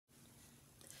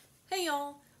Hey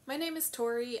y'all, my name is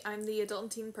Tori. I'm the adult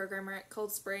and teen programmer at Cold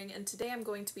Spring, and today I'm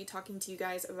going to be talking to you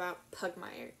guys about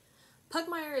Pugmire.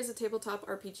 Pugmire is a tabletop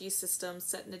RPG system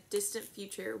set in a distant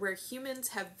future where humans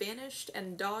have vanished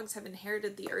and dogs have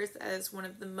inherited the earth as one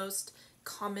of the most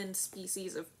common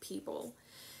species of people.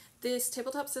 This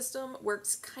tabletop system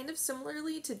works kind of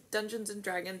similarly to Dungeons and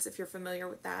Dragons, if you're familiar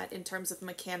with that, in terms of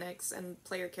mechanics and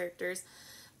player characters,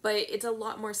 but it's a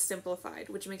lot more simplified,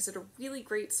 which makes it a really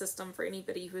great system for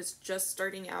anybody who is just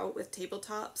starting out with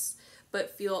tabletops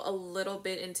but feel a little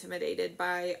bit intimidated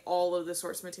by all of the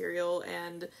source material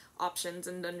and options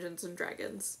in Dungeons and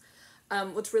Dragons.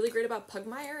 What's really great about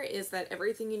Pugmire is that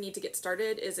everything you need to get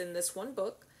started is in this one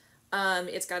book.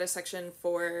 It's got a section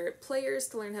for players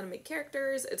to learn how to make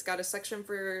characters. It's got a section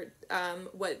for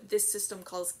what this system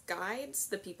calls guides,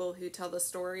 the people who tell the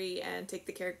story and take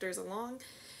the characters along.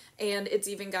 And it's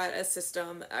even got a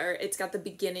system, or it's got the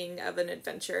beginning of an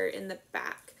adventure in the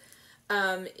back.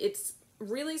 It's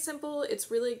really simple,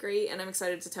 it's really great, and I'm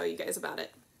excited to tell you guys about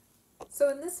it. So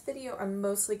in this video, I'm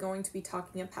mostly going to be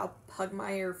talking about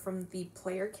Pugmire from the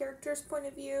player character's point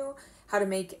of view, how to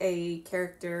make a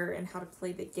character and how to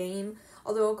play the game,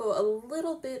 although I'll go a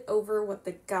little bit over what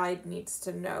the guide needs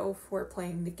to know for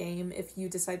playing the game if you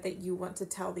decide that you want to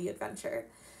tell the adventure.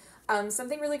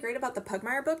 Something really great about the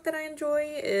Pugmire book that I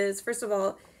enjoy is, first of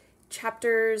all,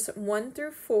 chapters 1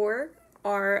 through 4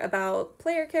 are about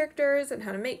player characters and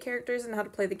how to make characters and how to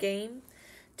play the game.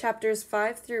 Chapters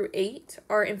 5 through 8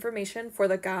 are information for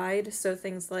the guide, so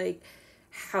things like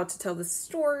how to tell the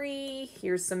story,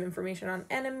 here's some information on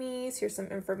enemies, here's some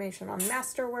information on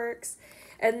masterworks,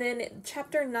 and then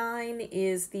chapter 9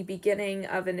 is the beginning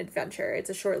of an adventure. It's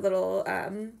a short little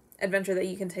adventure that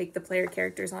you can take the player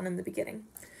characters on in the beginning.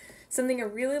 Something I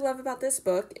really love about this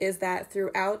book is that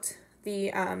throughout the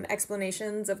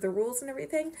explanations of the rules and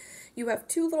everything, you have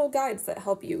two little guides that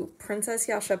help you, Princess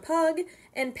Yasha Pug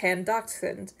and Pan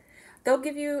Dachshund. They'll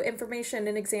give you information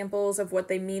and examples of what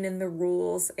they mean in the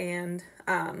rules and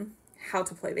how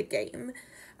to play the game.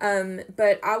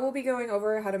 But I will be going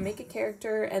over how to make a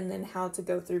character and then how to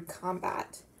go through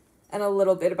combat and a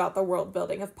little bit about the world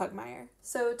building of Pugmire.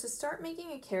 So to start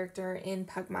making a character in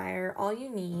Pugmire, all you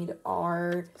need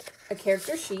are a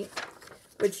character sheet,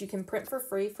 which you can print for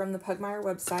free from the Pugmire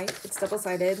website. It's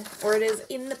double-sided, or it is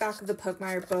in the back of the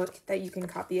Pugmire book that you can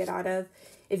copy it out of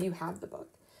if you have the book.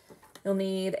 You'll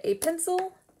need a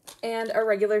pencil and a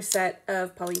regular set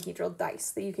of polyhedral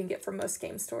dice that you can get from most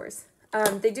game stores.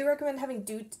 They do recommend having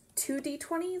two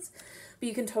D20s, but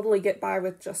you can totally get by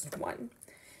with just one.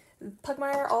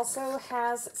 Pugmire also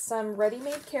has some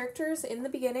ready-made characters in the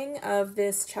beginning of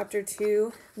this chapter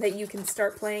 2 that you can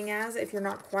start playing as if you're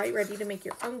not quite ready to make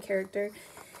your own character,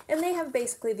 and they have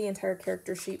basically the entire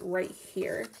character sheet right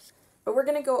here. But we're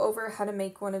going to go over how to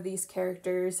make one of these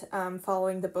characters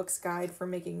following the book's guide for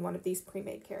making one of these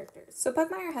pre-made characters. So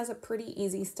Pugmire has a pretty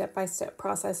easy step-by-step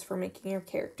process for making your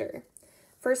character.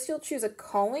 First, you'll choose a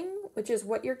calling, which is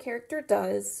what your character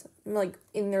does, like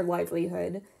in their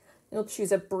livelihood. You'll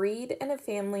choose a breed and a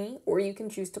family, or you can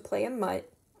choose to play a mutt.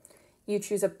 You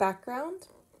choose a background.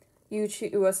 You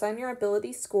assign your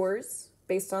ability scores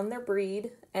based on their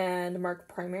breed and mark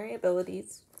primary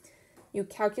abilities. You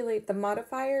calculate the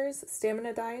modifiers,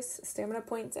 stamina dice, stamina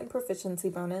points, and proficiency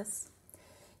bonus.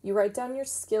 You write down your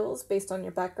skills based on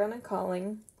your background and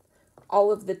calling,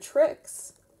 all of the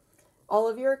tricks, all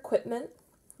of your equipment,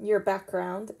 your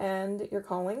background, and your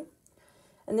calling.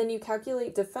 And then you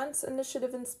calculate defense,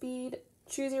 initiative, and speed,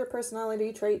 choose your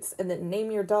personality traits, and then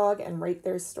name your dog and rate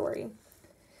their story.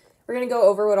 We're going to go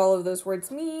over what all of those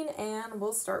words mean, and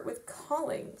we'll start with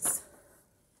callings.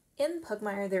 In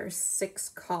Pugmire, there are 6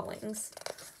 callings: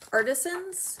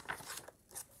 artisans,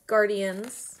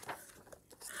 guardians,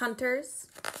 hunters,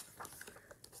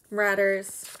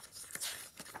 ratters,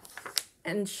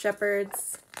 and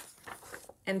shepherds,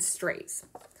 and strays.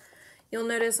 You'll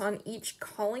notice on each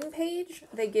calling page,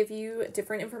 they give you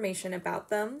different information about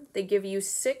them. They give you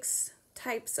 6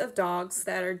 types of dogs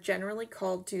that are generally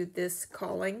called to this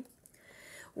calling,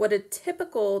 what a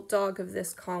typical dog of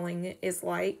this calling is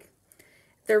like,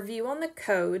 their view on the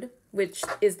code, which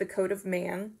is the code of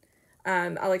man.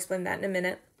 I'll explain that in a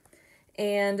minute,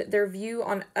 and their view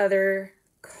on other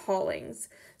callings.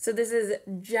 So this is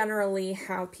generally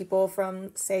how people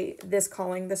from, say, this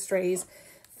calling, the strays,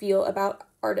 feel about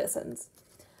artisans.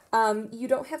 You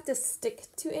don't have to stick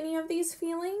to any of these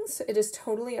feelings. It is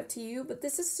totally up to you, but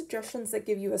this is suggestions that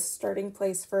give you a starting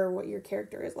place for what your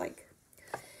character is like.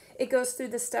 It goes through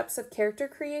the steps of character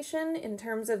creation in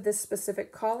terms of this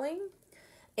specific calling,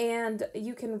 and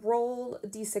you can roll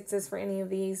d6s for any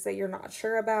of these that you're not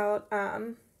sure about,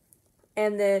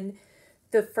 and then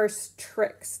the first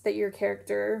tricks that your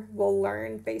character will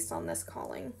learn based on this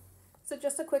calling. So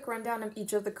just a quick rundown of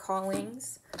each of the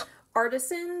callings.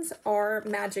 Artisans are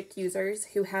magic users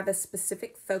who have a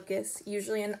specific focus,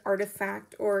 usually an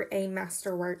artifact or a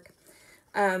masterwork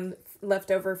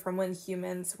left over from when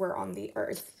humans were on the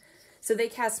earth. So they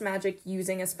cast magic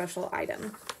using a special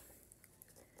item.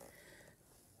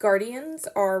 Guardians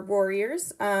are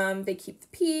warriors. They keep the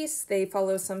peace. They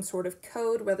follow some sort of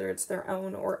code, whether it's their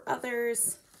own or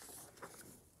others.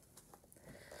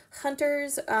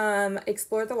 Hunters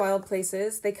explore the wild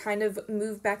places. They kind of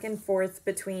move back and forth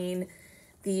between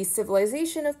the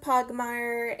civilization of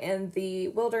Pugmire and the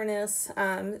wilderness.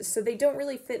 So they don't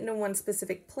really fit into one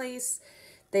specific place.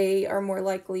 They are more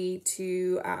likely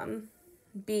to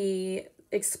be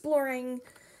exploring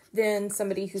than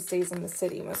somebody who stays in the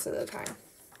city most of the time.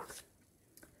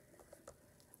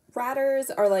 Ratters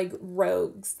are like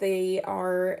rogues. They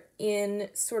are in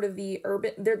sort of the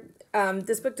urban...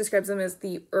 this book describes them as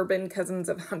the urban cousins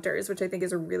of hunters, which I think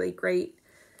is a really great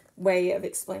way of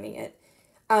explaining it.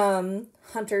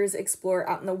 Hunters explore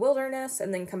out in the wilderness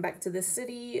and then come back to the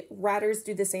city. Ratters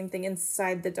do the same thing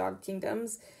inside the dog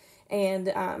kingdoms and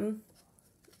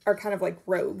are kind of like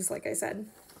rogues, like I said.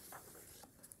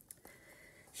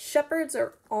 Shepherds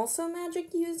are also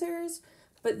magic users,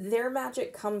 but their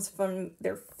magic comes from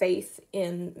their faith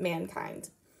in mankind.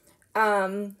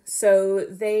 So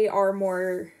they are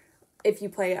more, if you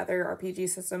play other RPG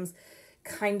systems,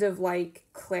 kind of like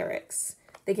clerics.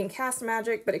 They can cast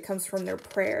magic, but it comes from their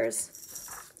prayers.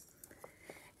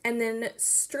 And then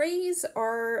strays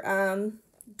are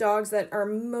dogs that are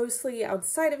mostly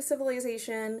outside of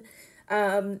civilization.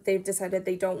 They've decided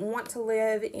they don't want to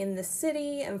live in the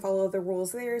city and follow the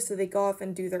rules there, so they go off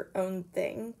and do their own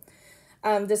thing.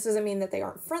 This doesn't mean that they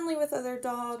aren't friendly with other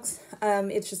dogs.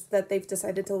 It's just that they've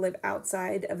decided to live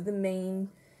outside of the main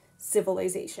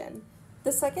civilization.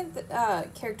 The second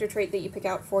character trait that you pick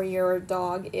out for your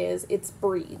dog is its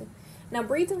breed. Now,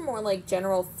 breeds are more like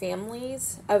general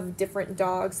families of different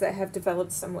dogs that have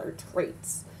developed similar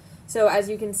traits. So as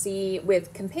you can see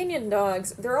with companion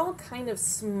dogs, they're all kind of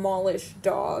smallish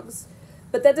dogs,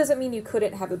 but that doesn't mean you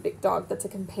couldn't have a big dog that's a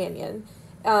companion.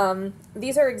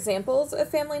 These are examples of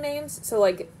family names, so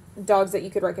like dogs that you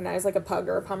could recognize, like a pug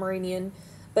or a Pomeranian.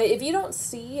 But if you don't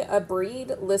see a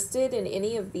breed listed in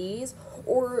any of these,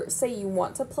 or say you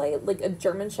want to play like a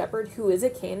German Shepherd who is a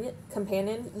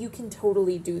companion, you can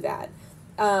totally do that.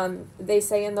 They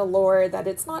say in the lore that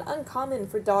it's not uncommon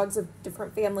for dogs of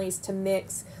different families to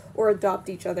mix or adopt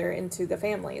each other into the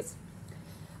families.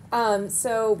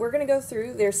 So we're going to go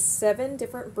through, there's 7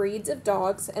 different breeds of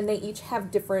dogs, and they each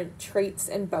have different traits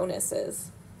and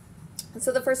bonuses.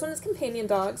 So the first one is companion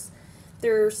dogs.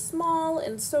 They're small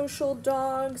and social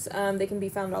dogs. They can be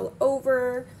found all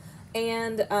over.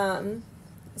 And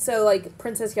so like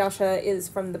Princess Yasha is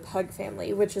from the Pug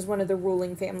family, which is one of the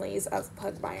ruling families of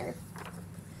Pugmire.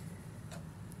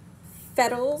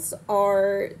 Fettles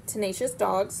are tenacious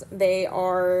dogs. They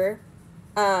are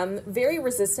very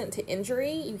resistant to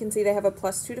injury. You can see they have a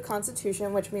 +2 to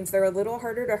Constitution, which means they're a little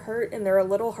harder to hurt and they're a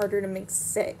little harder to make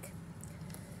sick.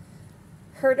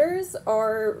 Herders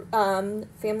are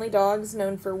family dogs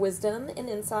known for wisdom and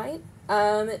insight.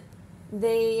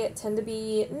 They tend to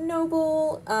be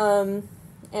noble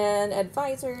and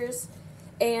advisors,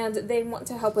 and they want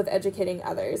to help with educating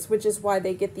others, which is why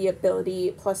they get the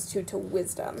ability +2 to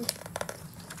wisdom.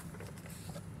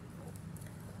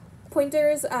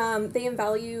 Pointers, they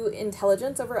value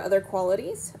intelligence over other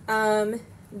qualities.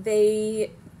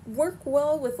 They work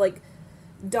well with like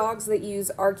dogs that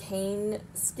use arcane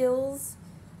skills,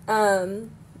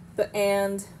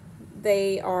 and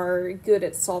they are good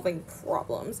at solving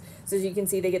problems. So as you can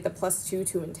see, they get the +2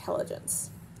 to intelligence.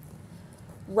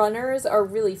 Runners are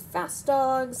really fast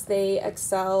dogs. They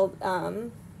excel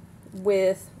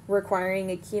with requiring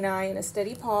a keen eye and a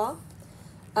steady paw.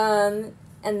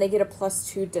 And they get a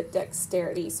 +2 to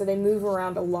dexterity, so they move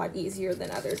around a lot easier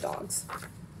than other dogs.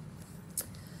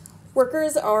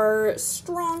 Workers are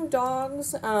strong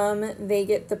dogs. They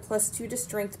get the +2 to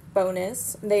strength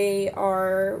bonus. They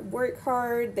work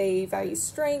hard, they value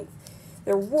strength,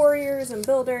 they're warriors and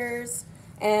builders,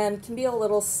 and can be a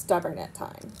little stubborn at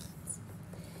times.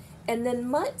 And then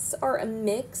mutts are a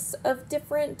mix of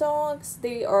different dogs.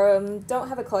 They don't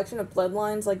have a collection of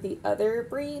bloodlines like the other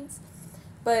breeds,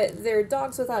 but they're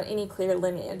dogs without any clear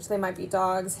lineage. They might be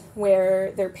dogs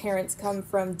where their parents come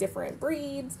from different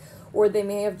breeds, or they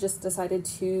may have just decided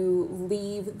to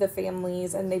leave the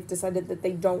families and they've decided that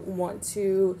they don't want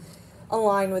to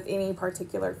align with any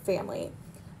particular family.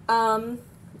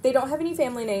 They don't have any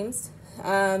family names,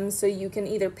 so you can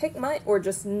either pick mutt or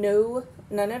just none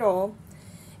at all.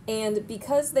 And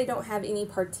because they don't have any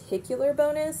particular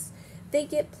bonus, they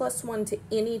get +1 to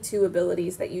any 2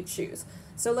 abilities that you choose.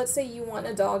 So let's say you want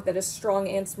a dog that is strong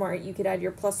and smart, you could add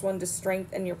your +1 to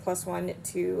strength and your +1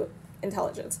 to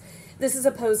intelligence. This is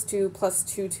opposed to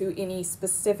 +2 to any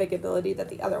specific ability that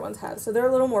the other ones have. So they're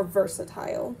a little more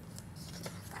versatile.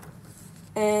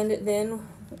 And then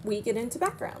we get into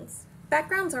backgrounds.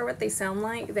 Backgrounds are what they sound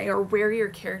like. They are where your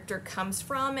character comes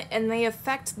from, and they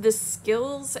affect the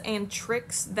skills and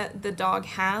tricks that the dog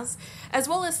has, as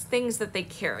well as things that they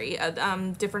carry,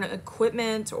 different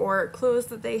equipment or clothes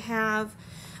that they have.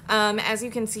 As you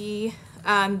can see,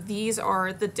 these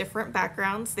are the different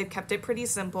backgrounds. They've kept it pretty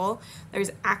simple.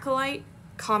 There's acolyte,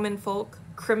 common folk,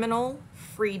 criminal,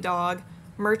 free dog,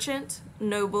 merchant,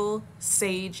 noble,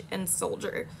 sage, and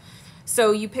soldier.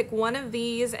 So you pick one of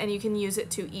these and you can use it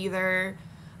to either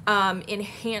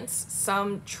enhance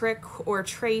some trick or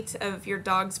trait of your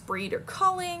dog's breed or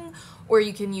calling, or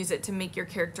you can use it to make your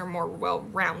character more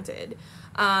well-rounded.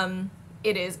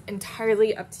 It is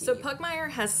entirely up to you. So Pugmire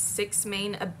has 6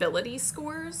 main ability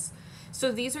scores.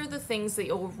 So these are the things that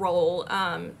you'll roll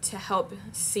to help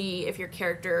see if your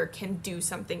character can do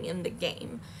something in the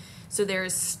game. So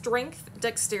there's strength,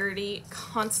 dexterity,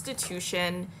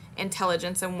 constitution,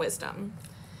 intelligence, and wisdom.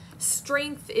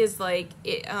 Strength is like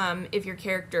if your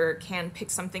character can pick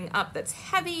something up that's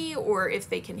heavy or if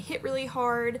they can hit really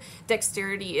hard.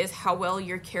 Dexterity is how well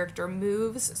your character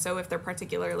moves, so if they're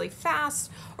particularly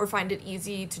fast or find it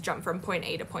easy to jump from point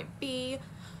A to point B.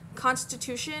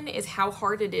 Constitution is how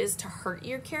hard it is to hurt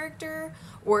your character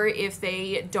or if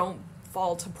they don't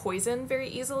fall to poison very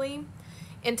easily.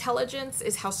 Intelligence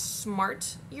is how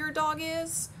smart your dog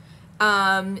is.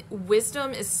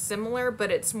 Wisdom is similar,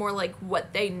 but it's more like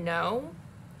what they know.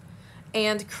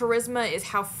 And charisma is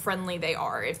how friendly they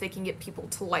are, if they can get people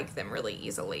to like them really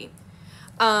easily.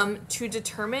 To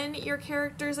determine your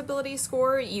character's ability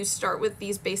score, you start with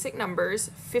these basic numbers: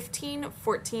 15,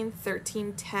 14,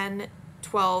 13, 10,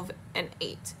 12, and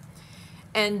 8.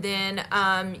 And then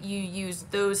you use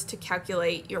those to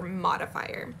calculate your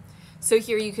modifier. So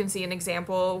here you can see an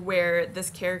example where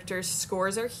this character's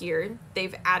scores are here.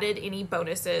 They've added any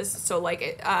bonuses. So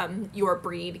like your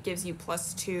breed gives you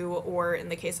 +2, or in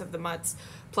the case of the mutts,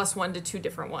 +1 to 2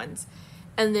 different ones.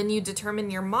 And then you determine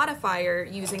your modifier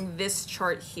using this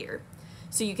chart here.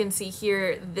 So you can see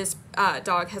here, this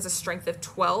dog has a strength of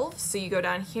 12. So you go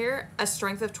down here, a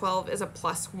strength of 12 is a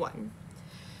 +1.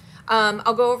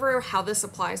 I'll go over how this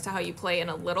applies to how you play in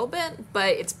a little bit, but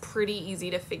it's pretty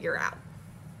easy to figure out.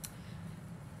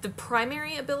 The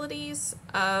primary abilities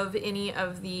of any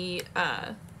of the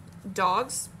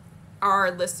dogs are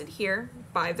listed here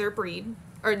by their breed,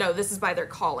 or no, this is by their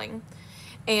calling.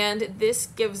 And this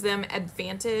gives them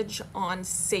advantage on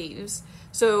saves.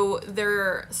 So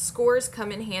their scores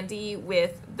come in handy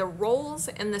with the rolls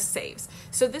and the saves.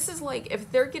 So this is like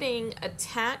if they're getting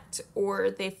attacked or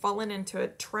they've fallen into a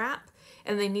trap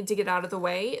and they need to get out of the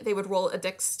way, they would roll a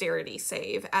dexterity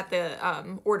save at the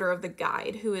order of the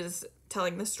guide who is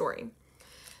telling the story.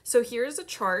 So here's a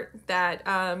chart that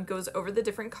goes over the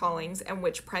different callings and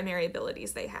which primary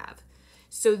abilities they have.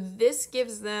 So this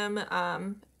gives them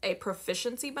a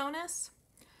proficiency bonus.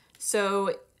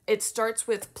 So it starts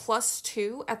with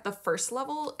 +2 at the first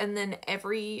level, and then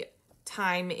every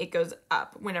time it goes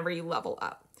up whenever you level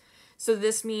up. So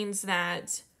this means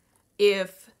that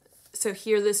so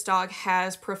here this dog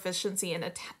has proficiency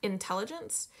in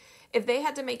intelligence. If they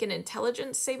had to make an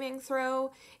intelligence saving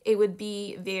throw, it would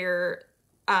be their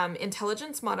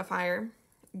intelligence modifier,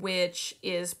 which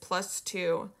is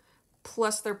 +2,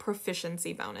 plus their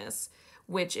proficiency bonus,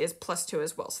 which is +2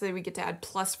 as well. So they would get to add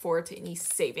 +4 to any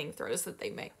saving throws that they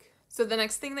make. So the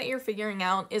next thing that you're figuring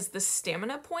out is the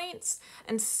stamina points.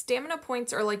 And stamina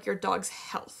points are like your dog's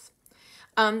health.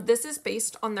 This is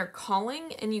based on their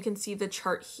calling, and you can see the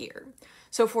chart here.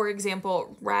 So for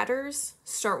example, ratters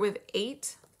start with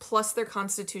 8 plus their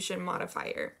constitution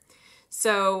modifier.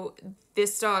 So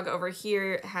this dog over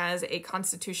here has a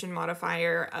constitution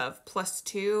modifier of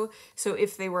 +2. So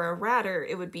if they were a ratter,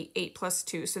 it would be 8 +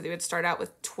 2. So they would start out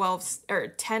with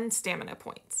 10 stamina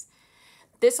points.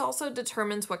 This also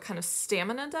determines what kind of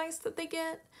stamina dice that they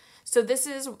get. So this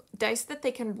is dice that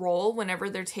they can roll whenever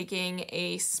they're taking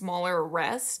a smaller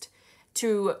rest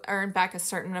to earn back a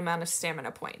certain amount of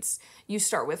stamina points. You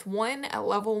start with 1 at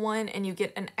level 1, and you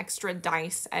get an extra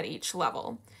dice at each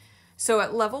level. So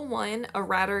at level 1, a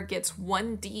ratter gets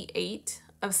 1d8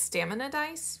 of stamina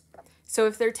dice. So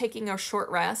if they're taking a short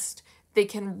rest, they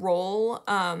can roll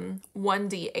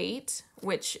 1d8,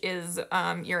 which is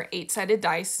your 8-sided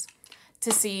dice,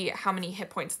 to see how many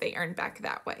hit points they earn back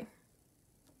that way.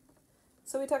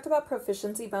 So we talked about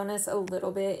proficiency bonus a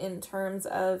little bit in terms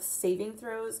of saving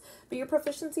throws, but your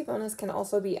proficiency bonus can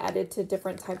also be added to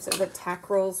different types of attack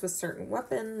rolls with certain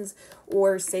weapons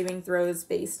or saving throws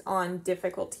based on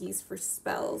difficulties for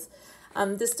spells.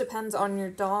 This depends on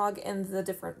your dog and the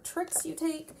different tricks you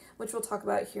take, which we'll talk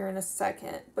about here in a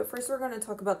second. But first we're going to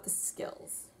talk about the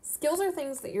skills. Skills are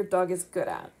things that your dog is good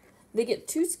at. They get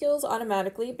 2 skills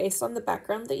automatically based on the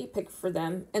background that you pick for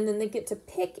them, and then they get to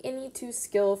pick any 2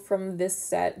 skill from this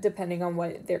set depending on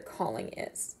what their calling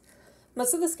is.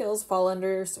 Most of the skills fall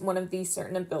under one of these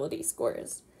certain ability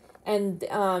scores, and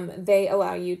they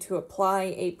allow you to apply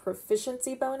a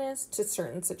proficiency bonus to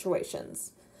certain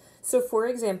situations. So for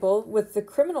example, with the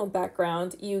criminal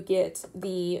background, you get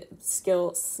the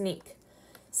skill Sneak.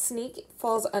 Sneak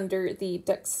falls under the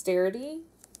dexterity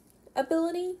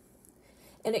ability,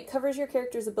 and it covers your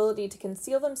character's ability to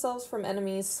conceal themselves from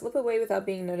enemies, slip away without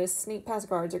being noticed, sneak past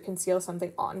guards, or conceal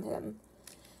something on them.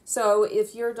 So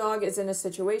if your dog is in a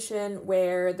situation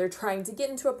where they're trying to get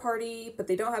into a party, but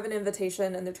they don't have an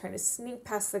invitation, and they're trying to sneak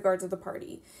past the guards of the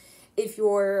party, if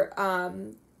your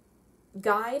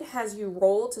guide has you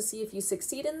roll to see if you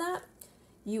succeed in that,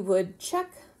 you would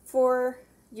check for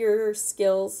your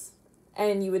skills,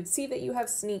 and you would see that you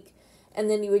have Sneak, and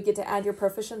then you would get to add your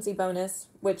proficiency bonus,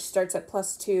 which starts at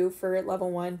 +2 for level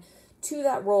 1, to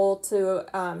that roll to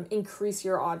increase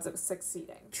your odds of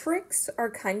succeeding. Tricks are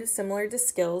kind of similar to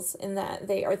skills in that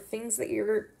they are things that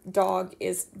your dog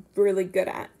is really good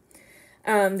at.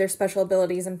 Their special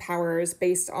abilities and powers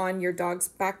based on your dog's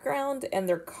background and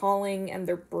their calling and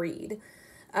their breed.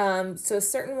 So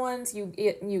certain ones you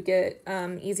get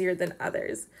easier than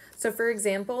others. So for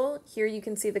example, here you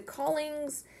can see the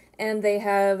callings, and they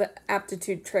have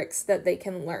aptitude tricks that they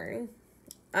can learn.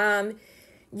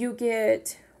 You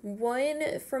get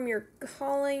 1 from your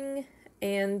calling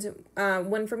and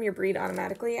 1 from your breed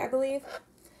automatically, I believe.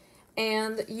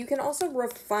 And you can also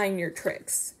refine your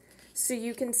tricks. So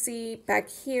you can see back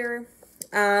here,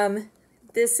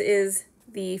 this is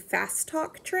the fast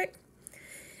talk trick.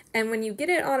 And when you get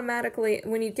it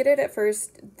at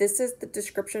first, this is the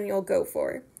description you'll go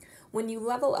for. When you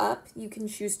level up, you can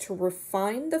choose to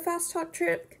refine the fast talk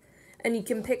trick, and you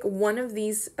can pick one of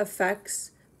these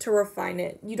effects to refine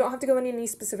it. You don't have to go in any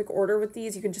specific order with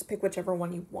these, you can just pick whichever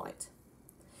one you want.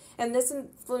 And this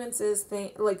influences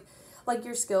things, like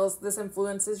your skills, this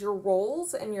influences your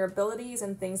roles and your abilities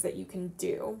and things that you can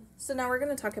do. So now we're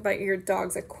going to talk about your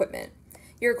dog's equipment.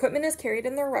 Your equipment is carried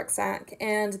in their rucksack,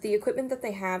 and the equipment that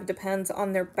they have depends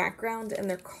on their background and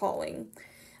their calling.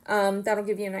 That'll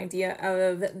give you an idea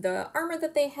of the armor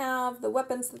that they have, the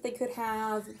weapons that they could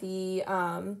have, the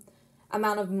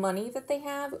amount of money that they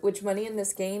have, which money in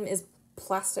this game is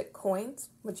plastic coins,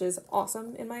 which is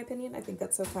awesome in my opinion. I think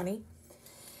that's so funny.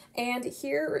 And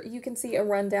here you can see a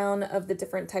rundown of the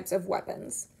different types of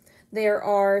weapons. There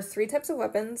are 3 types of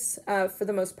weapons for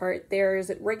the most part.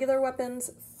 There's regular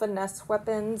weapons, finesse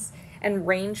weapons, and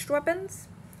ranged weapons.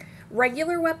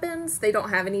 Regular weapons, they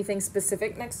don't have anything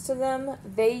specific next to them.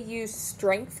 They use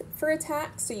strength for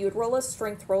attack, so you would roll a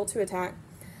strength roll to attack.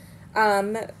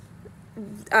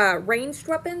 Ranged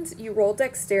weapons, you roll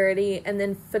dexterity, and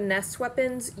then finesse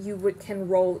weapons, you can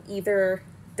roll either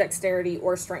dexterity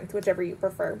or strength, whichever you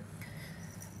prefer.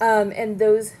 And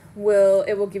those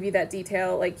it will give you that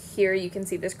detail, like here you can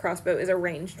see this crossbow is a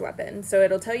ranged weapon. So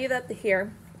it'll tell you that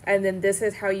here, and then this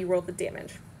is how you roll the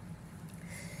damage.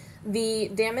 The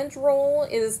damage roll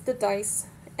is the dice,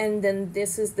 and then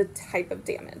this is the type of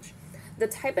damage. The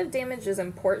type of damage is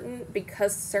important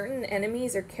because certain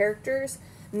enemies or characters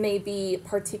may be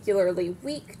particularly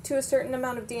weak to a certain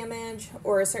amount of damage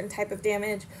or a certain type of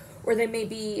damage, or they may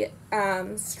be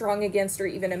strong against or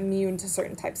even immune to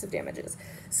certain types of damages.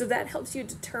 So that helps you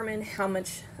determine how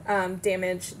much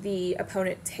damage the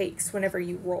opponent takes whenever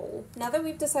you roll. Now that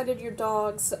we've decided your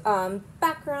dog's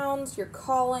background, your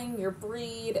calling, your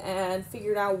breed, and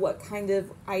figured out what kind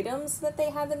of items that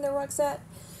they have in their rucksack,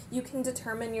 you can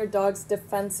determine your dog's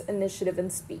defense, initiative,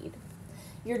 and speed.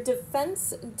 Your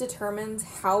defense determines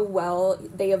how well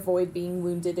they avoid being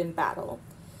wounded in battle.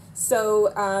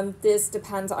 So this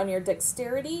depends on your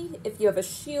dexterity, if you have a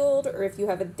shield, or if you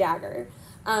have a dagger.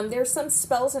 There are some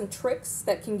spells and tricks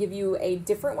that can give you a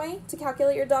different way to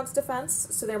calculate your dog's defense.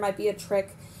 So there might be a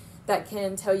trick that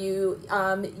can tell you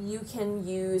you can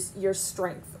use your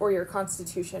strength or your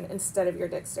constitution instead of your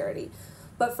dexterity.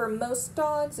 But for most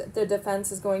dogs, the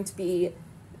defense is going to be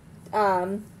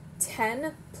 10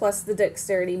 plus the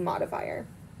dexterity modifier,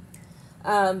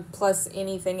 plus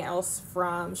anything else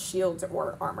from shield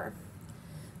or armor.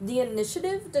 The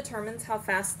initiative determines how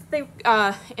fast they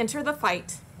enter the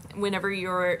fight whenever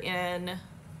you're in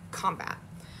combat.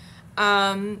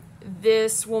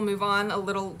 This will move on a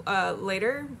little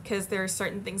later because there are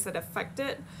certain things that affect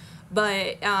it,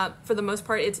 but for the most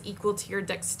part it's equal to your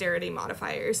dexterity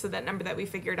modifier, so that number that we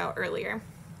figured out earlier.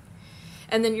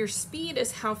 And then your speed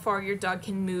is how far your dog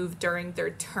can move during their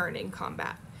turn in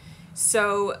combat.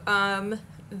 So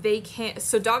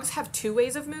so dogs have two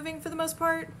ways of moving for the most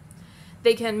part.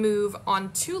 They can move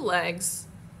on two legs,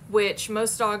 which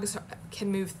most dogs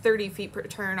can move 30 feet per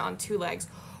turn on two legs,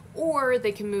 or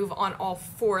they can move on all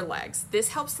four legs. This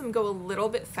helps them go a little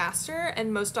bit faster,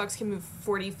 and most dogs can move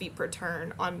 40 feet per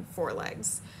turn on four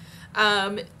legs.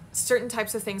 Certain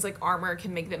types of things like armor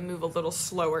can make them move a little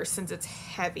slower since it's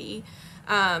heavy.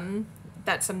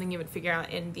 That's something you would figure out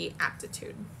in the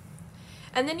aptitude.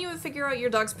 And then you would figure out your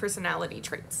dog's personality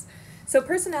traits. So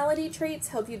personality traits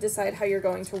help you decide how you're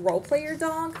going to roleplay your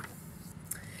dog.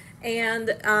 And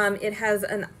it has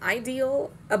an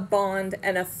ideal, a bond,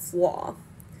 and a flaw.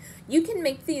 You can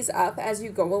make these up as you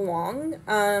go along,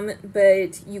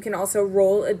 but you can also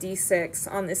roll a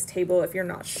d6 on this table if you're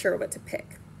not sure what to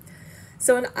pick.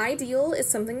 So an ideal is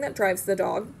something that drives the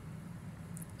dog.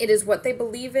 It is what they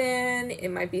believe in. It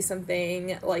might be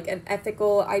something like an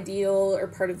ethical ideal or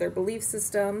part of their belief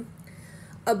system.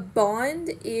 A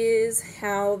bond is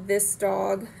how this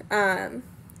dog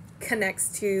connects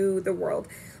to the world,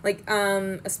 like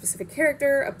a specific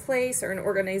character, a place, or an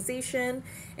organization,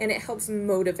 and it helps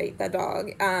motivate the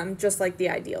dog, just like the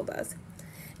ideal does.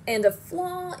 And a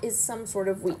flaw is some sort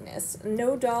of weakness.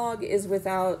 No dog is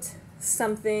without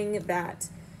something that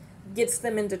gets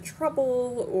them into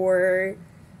trouble or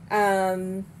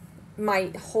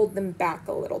might hold them back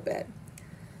a little bit.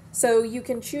 So you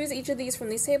can choose each of these from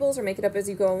these tables or make it up as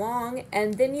you go along,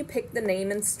 and then you pick the name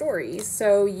and story.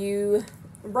 So you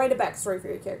write a backstory for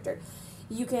your character.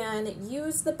 You can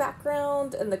use the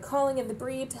background and the calling and the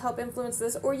breed to help influence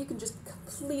this, or you can just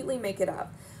completely make it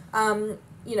up.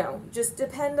 You know, just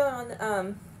depend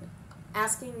on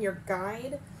asking your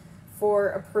guide for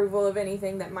approval of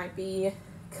anything that might be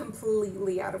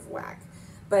completely out of whack.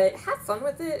 But have fun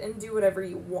with it and do whatever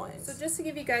you want. So just to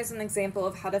give you guys an example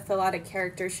of how to fill out a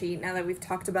character sheet, now that we've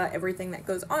talked about everything that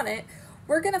goes on it,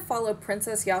 we're going to follow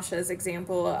Princess Yasha's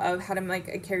example of how to make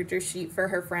a character sheet for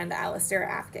her friend Alistair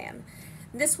Afghan.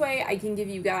 This way I can give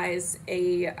you guys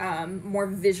a more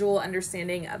visual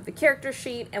understanding of the character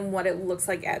sheet and what it looks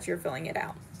like as you're filling it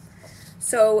out.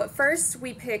 So first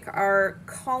we pick our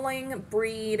calling,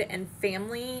 breed, and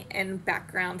family and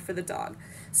background for the dog.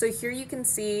 So here you can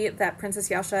see that Princess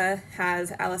Yasha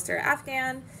has Alistair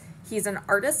Afghan. He's an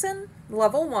artisan,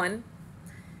 level 1.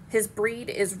 His breed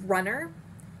is runner.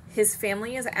 His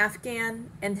family is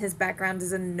Afghan, and his background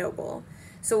is a noble.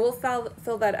 So we'll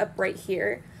fill that up right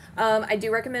here. I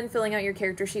do recommend filling out your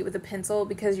character sheet with a pencil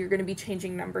because you're going to be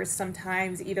changing numbers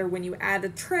sometimes, either when you add a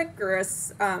trick or a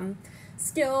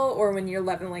skill or when you're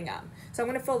leveling up. So I'm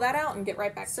going to fill that out and get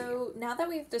right back to you. So now that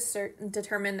we've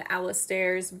determined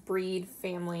Alistair's breed,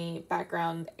 family,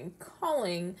 background, and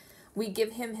calling, we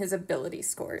give him his ability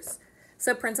scores.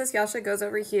 So Princess Yasha goes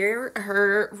over here,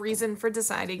 her reason for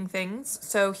deciding things.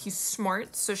 So he's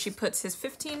smart, so she puts his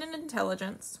 15 in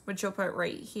intelligence, which you'll put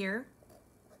right here.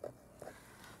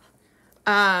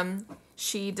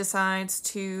 She decides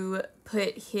to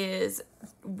put his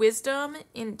wisdom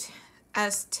in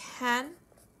as 10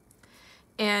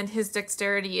 and his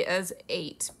dexterity as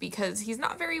 8 because he's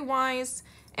not very wise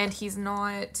and he's a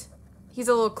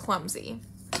little clumsy.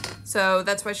 So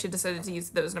that's why she decided to use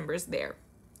those numbers there.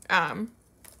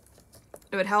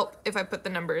 It would help if I put the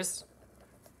numbers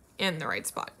in the right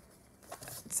spot.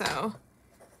 So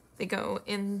they go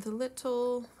in the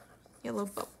little yellow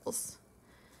bubbles.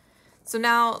 So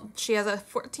now she has a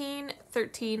 14,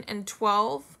 13, and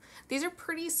 12. These are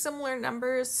pretty similar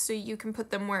numbers, so you can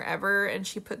put them wherever, and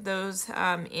she put those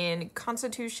in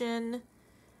Constitution,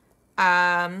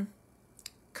 Charisma,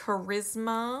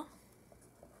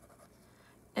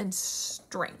 and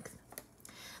Strength.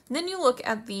 And then you look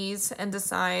at these and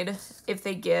decide if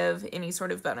they give any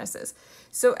sort of bonuses.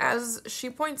 So as she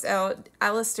points out,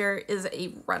 Alistair is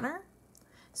a runner,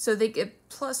 so they get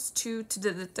 +2 to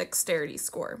the dexterity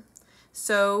score.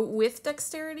 So with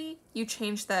dexterity, you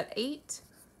change that 8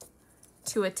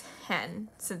 to a 10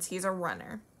 since he's a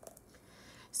runner.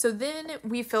 So then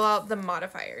we fill out the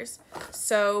modifiers.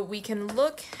 So we can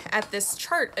look at this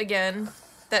chart again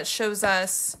that shows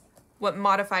us what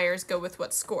modifiers go with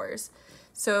what scores.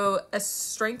 So a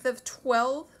strength of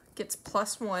 12 gets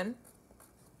 +1.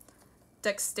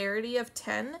 Dexterity of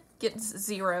 10 gets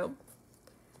 0.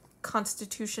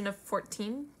 Constitution of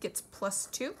 14 gets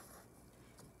 +2.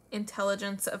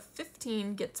 Intelligence of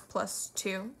 15 gets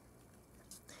 +2.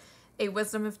 A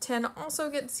wisdom of 10 also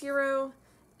gets 0.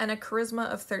 and a charisma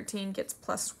of 13 gets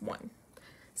 +1.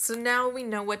 So now we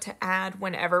know what to add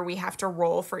whenever we have to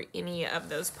roll for any of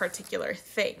those particular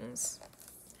things.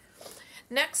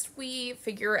 Next, we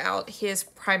figure out his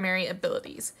primary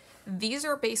abilities. These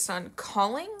are based on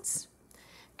callings,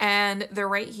 and they're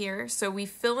right here. So we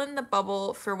fill in the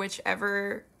bubble for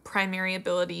whichever primary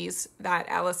abilities that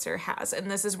Alistair has,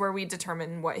 and this is where we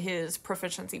determine what his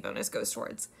proficiency bonus goes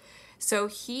towards. So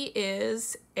he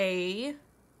is a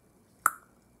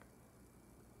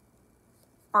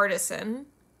artisan.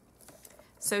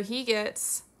 So he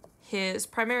gets, his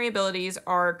primary abilities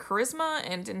are charisma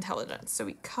and intelligence. So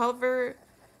we color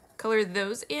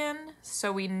those in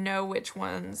so we know which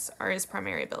ones are his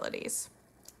primary abilities.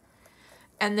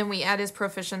 And then we add his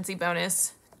proficiency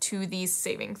bonus to these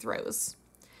saving throws,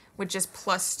 which is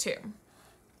 +2.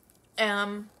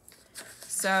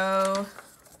 So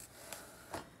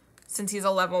since he's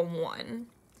a level 1.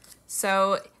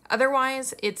 So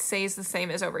otherwise, it stays the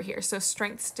same as over here. So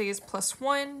strength stays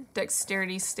 +1,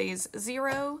 dexterity stays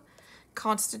 0,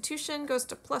 constitution goes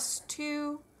to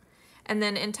 +2, and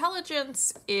then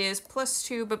intelligence is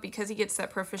 +2, but because he gets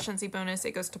that proficiency bonus,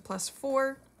 it goes to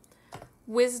 +4.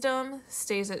 Wisdom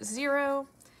stays at 0,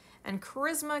 and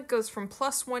charisma goes from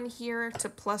 +1 here to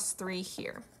 +3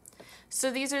 here. So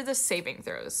these are the saving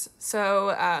throws.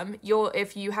 So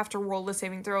if you have to roll the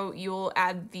saving throw, you'll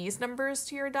add these numbers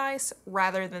to your dice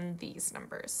rather than these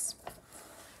numbers.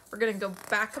 We're going to go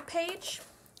back a page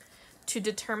to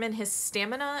determine his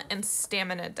stamina and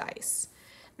stamina dice.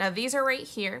 Now these are right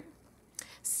here.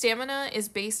 Stamina is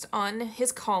based on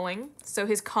his calling. So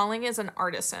his calling is an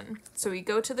artisan. So we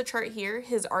go to the chart here.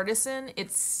 His artisan,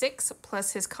 it's 6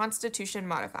 plus his constitution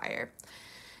modifier.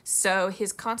 So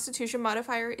his constitution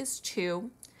modifier is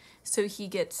 2, so he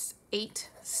gets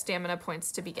 8 stamina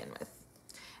points to begin with.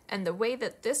 And the way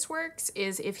that this works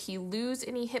is if he loses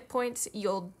any hit points,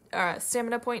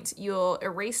 stamina points, you'll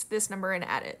erase this number and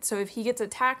add it. So if he gets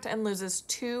attacked and loses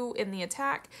 2 in the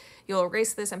attack, you'll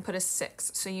erase this and put a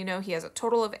 6. So you know he has a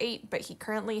total of 8, but he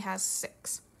currently has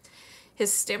 6.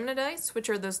 His stamina dice, which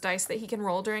are those dice that he can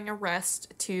roll during a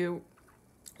rest to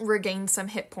regain some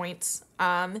hit points,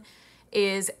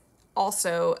 is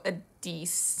also a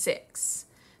d6.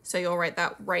 So you'll write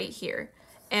that right here.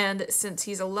 And since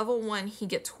he's a level 1, he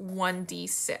gets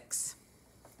 1d6.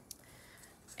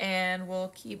 And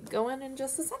we'll keep going in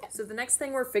just a second. So the next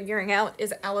thing we're figuring out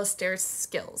is Alistair's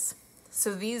skills.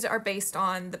 So these are based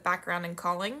on the background and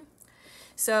calling.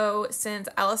 So since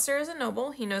Alistair is a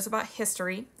noble, he knows about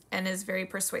history and is very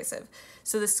persuasive.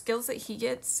 So the skills that he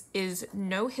gets is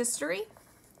know history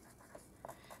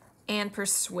and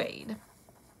persuade.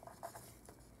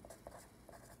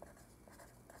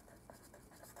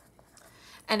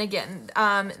 And again,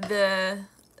 the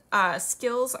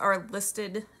skills are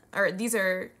listed, or these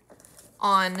are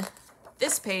on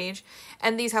this page,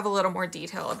 and these have a little more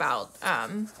detail about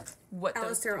what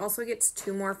Alistair also gets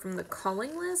 2 more from the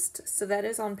calling list, so that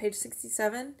is on page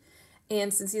 67.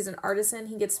 And since he's an artisan,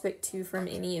 he gets to pick 2 from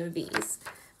any of these.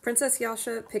 Princess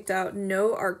Yasha picked out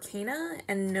no arcana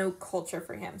and no culture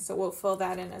for him, so we'll fill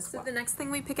that in as well. So the next thing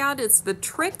we pick out is the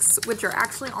tricks, which are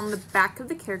actually on the back of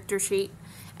the character sheet,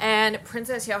 and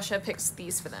Princess Yasha picks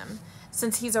these for them.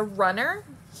 Since he's a runner,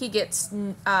 he gets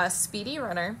speedy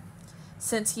runner.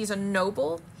 Since he's a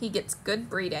noble, he gets good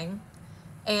breeding.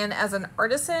 And as an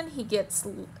artisan, he gets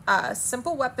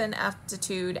simple weapon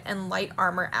aptitude and light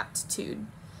armor aptitude.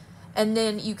 And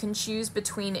then you can choose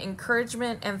between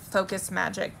encouragement and focus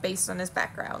magic based on his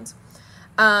background.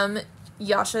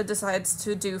 Yasha decides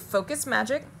to do focus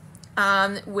magic,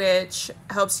 which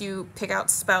helps you pick out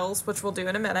spells, which we'll do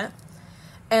in a minute.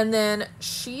 And then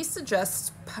she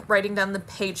suggests writing down the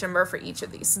page number for each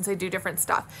of these since they do different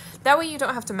stuff. That way you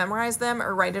don't have to memorize them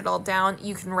or write it all down.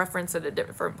 You can reference at a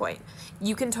different point.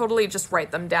 You can totally just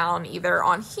write them down either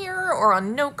on here or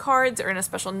on note cards or in a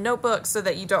special notebook so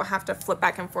that you don't have to flip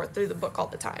back and forth through the book all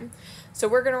the time. So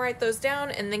we're going to write those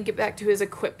down and then get back to his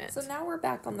equipment. So now we're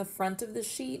back on the front of the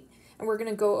sheet and we're going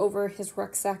to go over his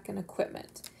rucksack and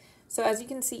equipment. So as you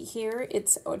can see here,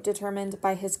 it's determined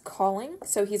by his calling.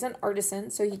 So he's an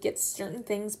artisan, so he gets certain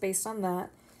things based on that,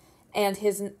 and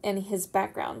his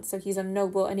background. So he's a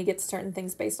noble, and he gets certain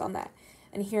things based on that.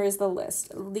 And here is the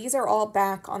list. These are all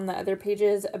back on the other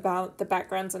pages about the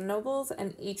backgrounds and nobles,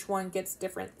 and each one gets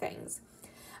different things.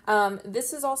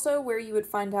 This is also where you would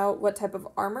find out what type of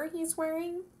armor he's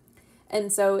wearing,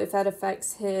 and so if that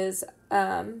affects his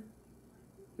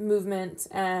movement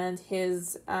and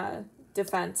his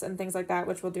defense and things like that,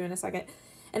 which we'll do in a second.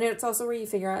 And it's also where you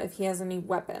figure out if he has any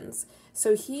weapons.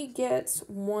 So he gets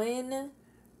 1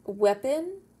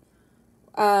 weapon,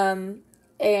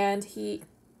 and he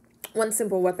one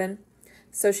simple weapon.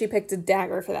 So she picked a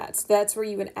dagger for that. So that's where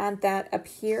you would add that up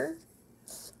here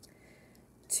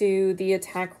to the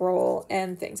attack roll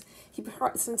and things.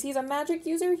 Since he's a magic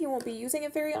user, he won't be using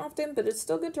it very often, but it's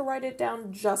still good to write it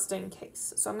down just in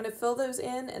case. So I'm going to fill those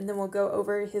in, and then we'll go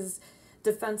over his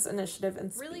defense, initiative,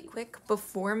 and speed. Really quick,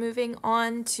 before moving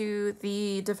on to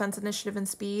the defense, initiative, and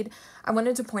speed, I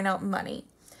wanted to point out money.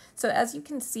 So as you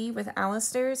can see with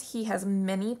Alistair's, he has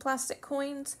many plastic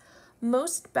coins.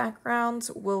 Most backgrounds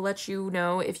will let you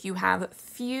know if you have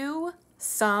few,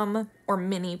 some, or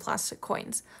many plastic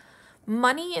coins.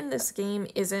 Money in this game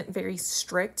isn't very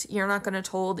strict. You're not going to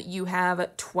told you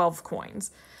have 12 coins.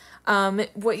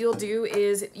 What you'll do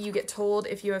is you get told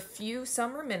if you have few,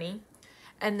 some, or many.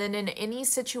 And then in any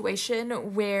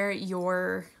situation where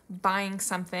you're buying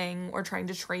something or trying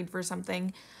to trade for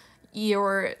something,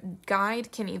 your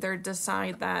guide can either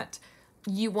decide that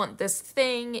you want this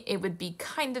thing, it would be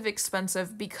kind of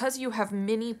expensive. Because you have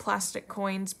many plastic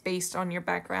coins based on your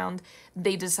background,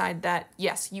 they decide that,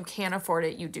 yes, you can afford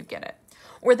it, you do get it.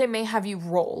 Or they may have you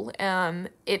roll.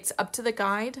 It's up to the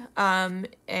guide,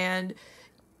 and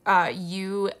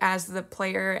you as the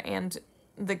player and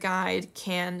the guide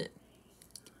can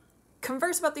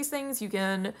converse about these things. You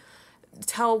can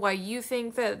tell why you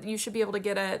think that you should be able to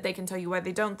get it. They can tell you why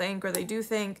they don't think or they do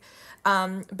think.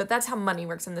 But that's how money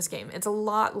works in this game. It's a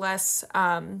lot less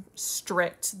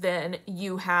strict than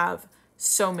you have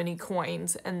so many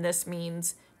coins, and this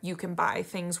means you can buy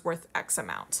things worth X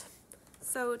amount.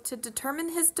 So to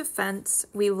determine his defense,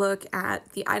 we look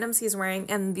at the items he's wearing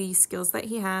and the skills that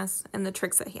he has and the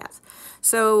tricks that he has.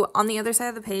 So on the other side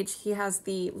of the page, he has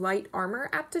the light armor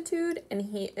aptitude, and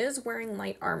he is wearing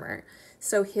light armor.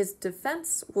 So his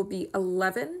defense will be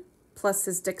 11 plus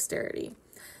his dexterity.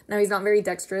 Now he's not very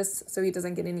dexterous, so he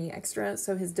doesn't get any extra.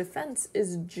 So his defense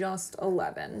is just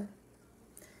 11.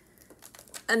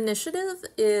 Initiative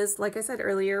is, like I said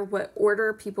earlier, what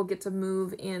order people get to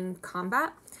move in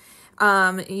combat.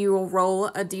 You will roll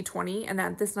a d20 and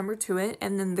add this number to it,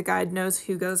 and then the guide knows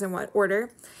who goes in what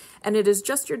order. And it is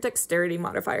just your dexterity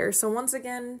modifier. So once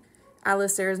again,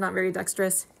 Alistair is not very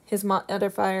dexterous. His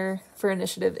modifier for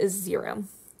initiative is 0.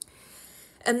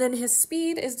 And then his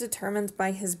speed is determined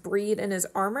by his breed and his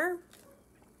armor.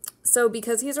 So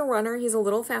because he's a runner, he's a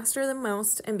little faster than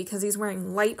most, and because he's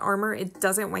wearing light armor, it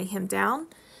doesn't weigh him down.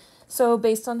 So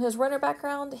based on his runner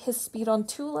background, his speed on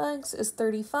 2 legs is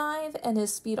 35, and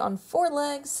his speed on 4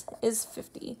 legs is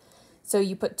 50. So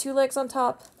you put 2 legs on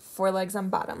top, 4 legs on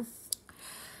bottom.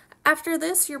 After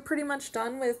this, you're pretty much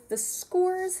done with the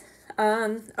scores.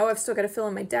 I've still got to fill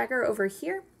in my dagger over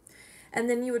here. And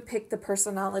then you would pick the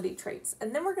personality traits.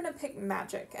 And then we're going to pick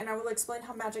magic, and I will explain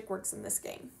how magic works in this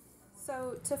game.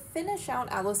 So to finish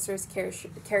out Alistair's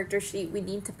character sheet, we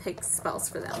need to pick spells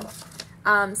for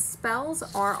them. Spells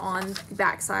are on the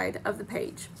backside of the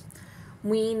page.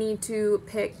 We need to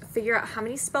figure out how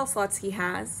many spell slots he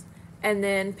has, and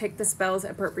then pick the spells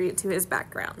appropriate to his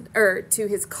background, or to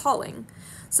his calling.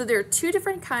 So there are 2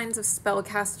 different kinds of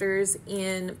spellcasters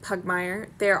in Pugmire.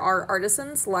 There are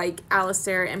artisans like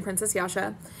Alistair and Princess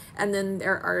Yasha, and then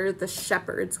there are the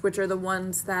shepherds, which are the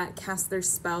ones that cast their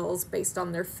spells based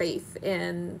on their faith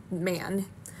in man.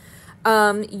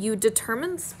 You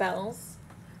determine spells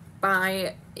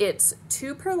by it's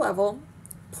 2 per level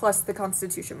plus the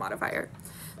Constitution modifier.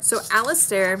 So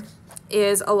Alistair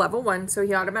is a level 1, so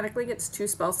he automatically gets 2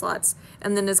 spell slots,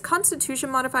 and then his Constitution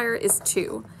modifier is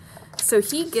 2. So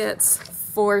he gets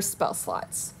 4 spell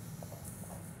slots.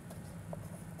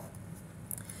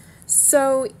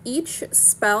 So each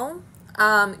spell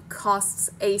costs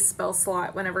a spell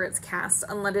slot whenever it's cast,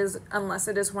 unless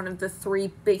it is one of the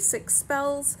 3 basic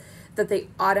spells that they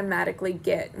automatically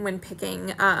get when taking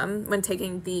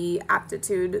the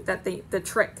aptitude that the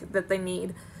trick that they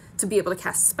need to be able to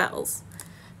cast spells.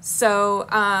 So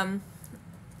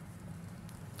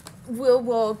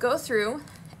we'll go through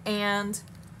and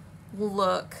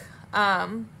look,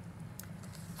 and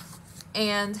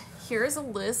here's a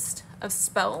list of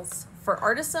spells for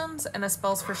artisans and a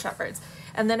spells for shepherds,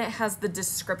 and then it has the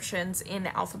descriptions in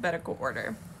alphabetical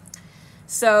order.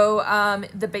 So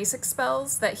the basic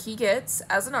spells that he gets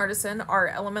as an artisan are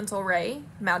Elemental Ray,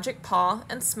 Magic Paw,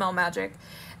 and Smell Magic.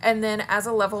 And then as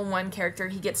a level 1 character,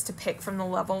 he gets to pick from the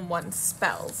level 1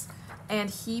 spells. And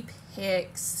he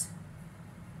picks,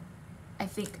 I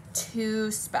think,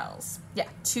 2 spells. Yeah,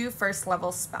 2 first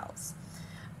level spells.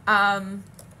 And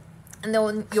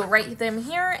then you'll write them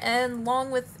here, and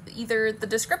along with either the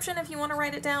description if you want to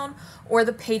write it down, or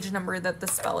the page number that the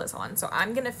spell is on. So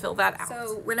I'm going to fill that out.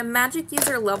 So when a magic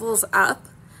user levels up,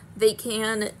 they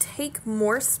can take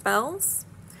more spells,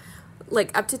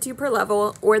 like up to 2 per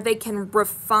level, or they can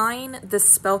refine the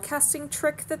spellcasting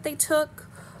trick that they took,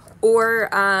 or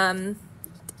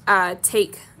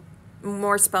take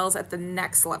more spells at the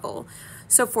next level.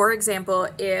 So for example,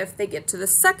 if they get to the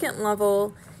 2nd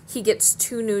level, he gets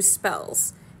 2 new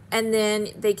spells, and then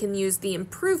they can use the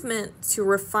improvement to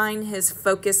refine his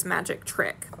focus magic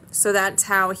trick. So that's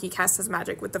how he casts his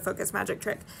magic, with the focus magic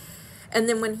trick. And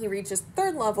then when he reaches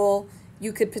 3rd level,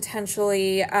 you could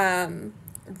potentially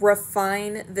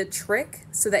refine the trick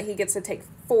so that he gets to take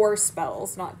 4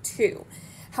 spells, not 2.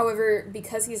 However,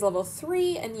 because he's level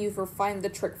 3 and you've refined the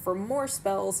trick for more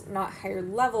spells, not higher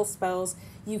level spells,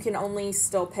 you can only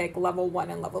still pick level 1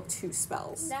 and level 2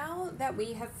 spells. Now that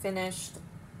we have finished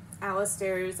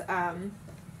Alistair's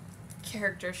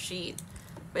character sheet,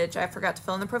 which I forgot to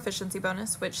fill in the proficiency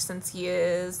bonus, which since he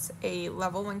is a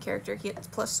level 1 character, he gets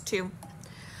 +2.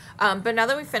 But now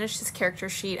that we've finished his character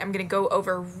sheet, I'm going to go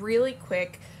over really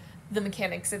quick the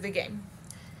mechanics of the game.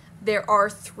 There are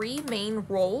 3 main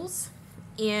roles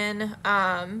in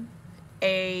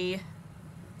a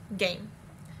game,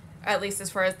 at least as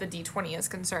far as the D20 is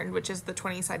concerned, which is the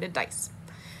 20-sided dice.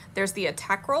 There's the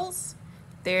attack rolls,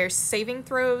 there's saving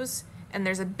throws, and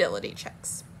there's ability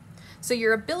checks. So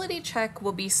your ability check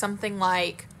will be something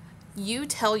like, you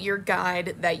tell your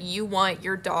guide that you want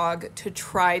your dog to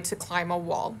try to climb a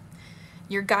wall.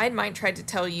 Your guide might try to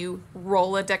tell you,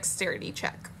 roll a dexterity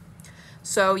check.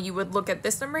 So you would look at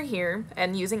this number here,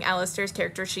 and using Alistair's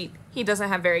character sheet, he doesn't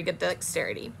have very good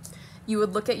dexterity. You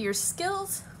would look at your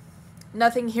skills.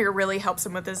 Nothing here really helps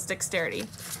him with his dexterity.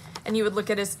 And you would look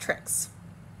at his tricks.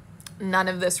 None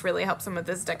of this really helps him with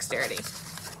his dexterity.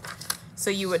 So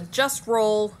you would just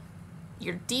roll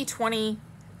your D20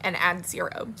 and add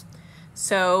 0.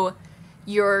 So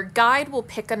your guide will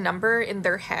pick a number in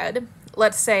their head.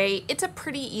 Let's say it's a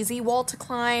pretty easy wall to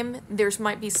climb. There's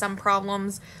might be some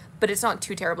problems, but it's not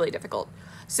too terribly difficult.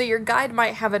 So your guide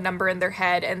might have a number in their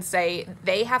head and say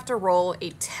they have to roll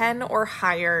a 10 or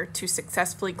higher to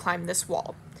successfully climb this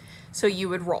wall. So you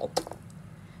would roll.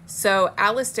 So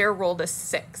Alistair rolled a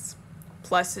 6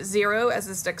 plus 0 as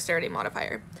his dexterity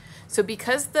modifier. So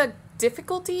because the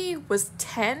difficulty was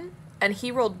 10 and he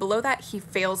rolled below that, he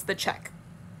fails the check.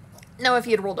 Now if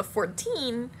he had rolled a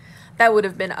 14, that would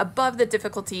have been above the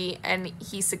difficulty and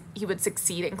he would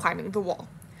succeed in climbing the wall.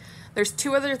 There's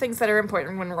 2 other things that are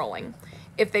important when rolling.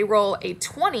 If they roll a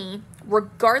 20,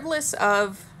 regardless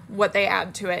of what they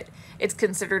add to it, it's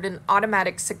considered an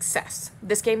automatic success.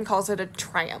 This game calls it a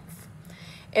triumph.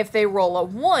 If they roll a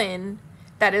 1,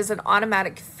 that is an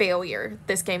automatic failure.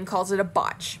 This game calls it a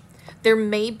botch. There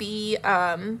may be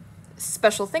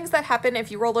special things that happen if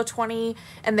you roll a 20,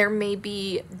 and there may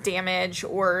be damage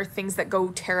or things that go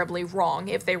terribly wrong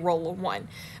if they roll a 1.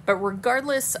 But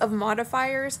regardless of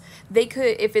modifiers, they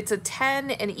could, if it's a 10,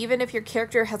 and even if your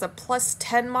character has a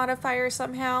 +10 modifier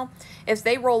somehow, if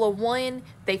they roll a 1,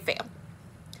 they fail.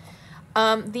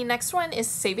 The next one is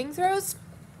saving throws.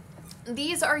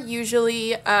 These are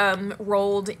usually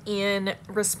rolled in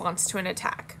response to an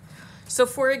attack. So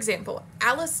for example,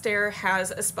 Alistair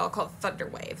has a spell called Thunder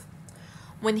Wave.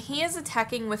 When he is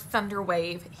attacking with Thunder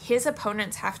Wave, his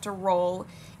opponents have to roll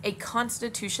a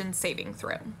Constitution saving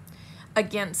throw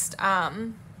against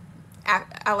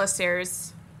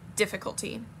Alistair's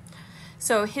difficulty.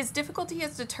 So his difficulty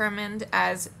is determined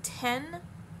as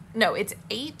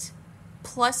 8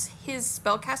 plus his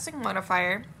spellcasting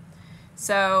modifier.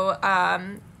 So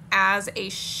as a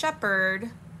shepherd,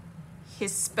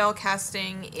 his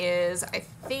spellcasting is, I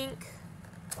think,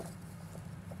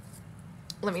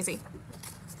 let me see.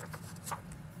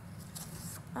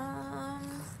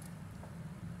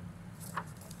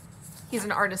 He's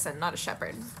an artisan, not a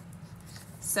shepherd.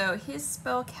 So his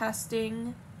spell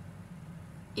casting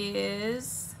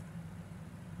is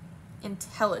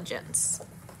intelligence.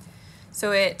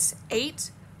 So it's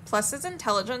 8 plus his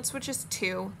intelligence, which is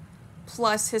 2,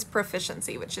 plus his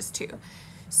proficiency, which is 2.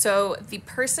 So the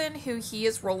person who he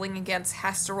is rolling against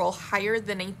has to roll higher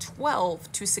than a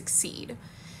 12 to succeed.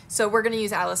 So we're going to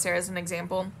use Alistair as an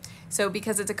example. So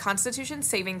because it's a Constitution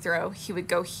saving throw, he would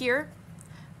go here,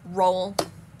 roll.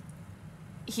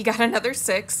 He got another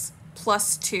 6,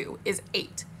 plus 2 is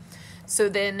 8. So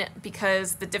then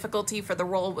because the difficulty for the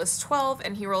roll was 12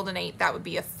 and he rolled an 8, that would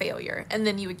be a failure. And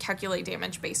then you would calculate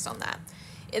damage based on that.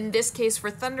 In this case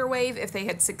for Thunder Wave, if they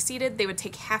had succeeded, they would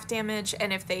take half damage,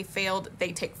 and if they failed,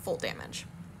 they take full damage.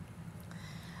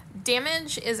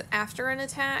 Damage is after an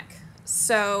attack.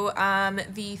 So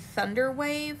the Thunder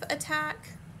Wave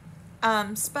attack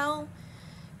spell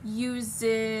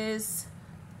uses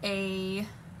a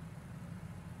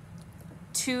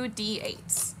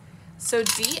 2d8s. So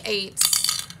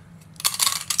d8s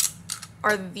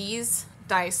are these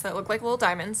dice that look like little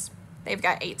diamonds. They've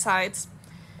got 8 sides.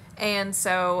 And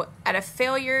so at a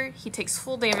failure, he takes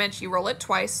full damage. You roll it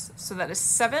twice. So that is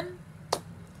 7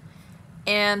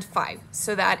 and 5.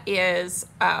 So that is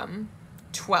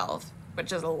 12,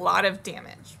 which is a lot of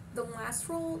damage. The last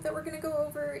roll that we're going to go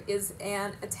over is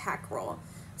an attack roll.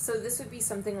 So this would be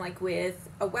something like with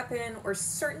a weapon or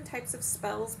certain types of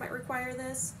spells might require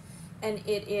this. And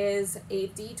it is a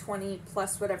d20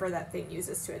 plus whatever that thing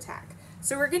uses to attack.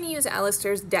 So we're going to use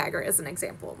Alistair's dagger as an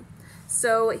example.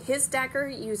 So his dagger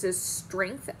uses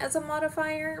strength as a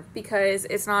modifier because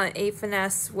it's not a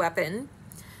finesse weapon.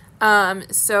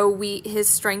 So his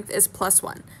strength is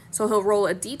 +1. So he'll roll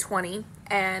a d20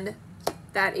 and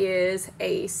that is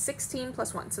a 16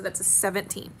 plus 1. So that's a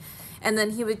 17. And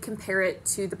then he would compare it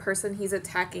to the person he's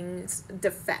attacking's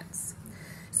defense.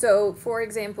 So, for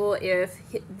example, if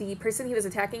the person he was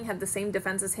attacking had the same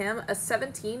defense as him, a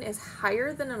 17 is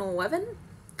higher than an 11,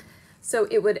 so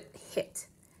it would hit.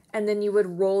 And then you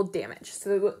would roll damage.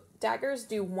 So daggers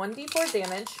do 1d4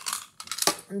 damage.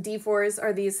 And d4s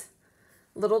are these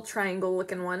little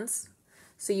triangle-looking ones.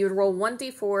 So you would roll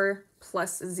 1d4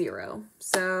 plus 0.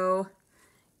 So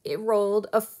it rolled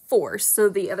a 4, so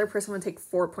the other person would take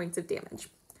 4 points of damage.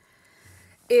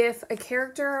 If a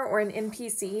character or an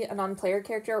NPC, a non-player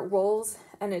character, rolls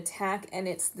an attack and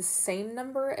it's the same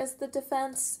number as the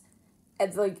defense,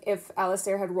 it's like if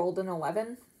Alistair had rolled an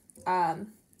 11,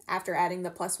 after adding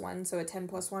the +1, so a 10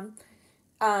 plus 1,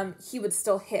 he would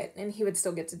still hit and he would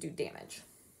still get to do damage.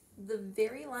 The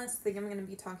very last thing I'm going to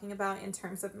be talking about in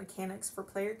terms of mechanics for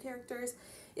player characters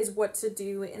is what to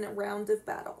do in a round of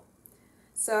battle.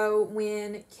 So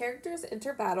when characters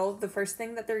enter battle, the first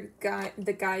thing that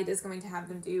the guide is going to have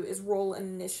them do is roll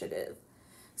initiative.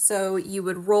 So you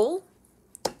would roll.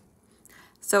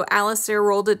 So Alistair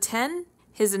rolled a 10.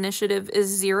 His initiative is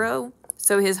 0.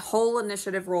 So his whole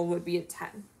initiative roll would be a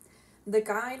 10. The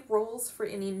guide rolls for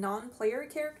any non-player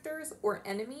characters or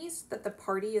enemies that the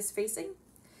party is facing,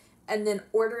 and then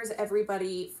orders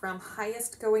everybody from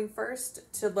highest going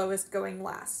first to lowest going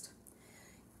last.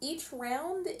 Each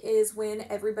round is when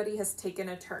everybody has taken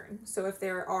a turn. So if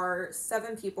there are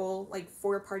 7 people, like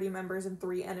 4 party members and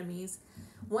 3 enemies,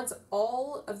 once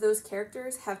all of those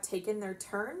characters have taken their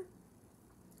turn,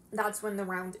 that's when the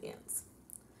round ends.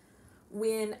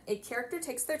 When a character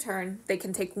takes their turn, they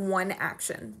can take 1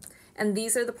 action. And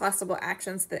these are the possible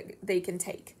actions that they can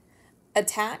take.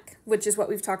 Attack, which is what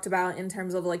we've talked about in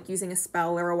terms of like using a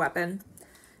spell or a weapon.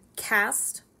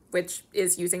 Cast, which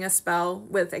is using a spell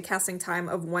with a casting time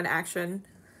of 1 action.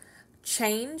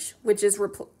 Change, which is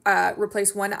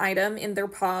replace 1 item in their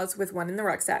paws with 1 in the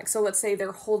rucksack. So let's say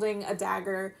they're holding a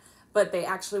dagger, but they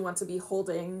actually want to be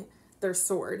holding their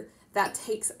sword. That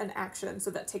takes an action,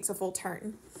 so that takes a full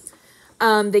turn.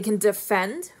 They can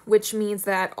defend, which means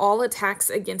that all attacks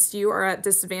against you are at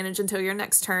disadvantage until your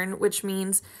next turn, which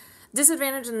means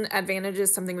disadvantage and advantage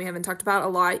is something we haven't talked about a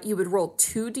lot. You would roll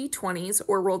 2 d20s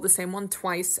or roll the same one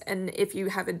twice. And if you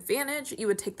have advantage, you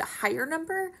would take the higher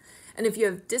number. And if you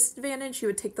have disadvantage, you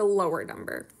would take the lower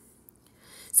number.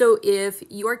 So if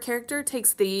your character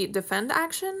takes the defend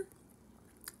action,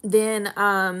 then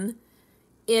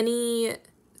any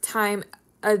time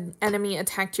an enemy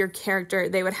attacked your character,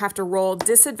 they would have to roll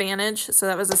disadvantage. So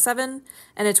that was a 7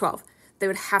 and a 12. They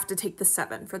would have to take the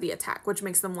 7 for the attack, which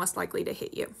makes them less likely to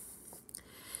hit you.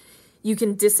 You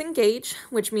can disengage,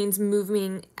 which means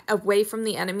moving away from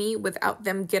the enemy without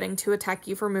them getting to attack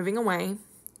you for moving away.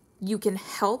 You can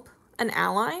help an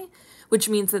ally, which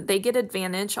means that they get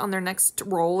advantage on their next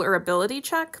roll or ability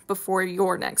check before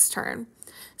your next turn.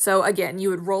 So again, you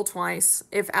would roll twice.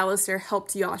 If Alistair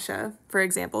helped Yasha, for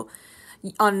example,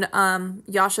 on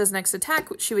Yasha's next attack,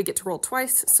 she would get to roll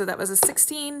twice. So that was a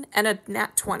 16 and a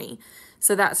nat 20.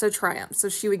 So that's a triumph. So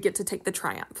she would get to take the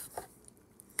triumph.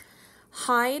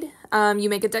 Hide, you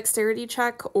make a dexterity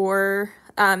check or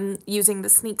using the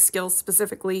sneak skill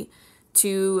specifically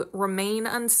to remain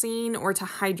unseen or to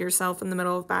hide yourself in the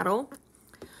middle of battle.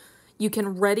 You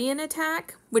can ready an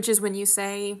attack, which is when you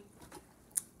say,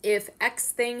 if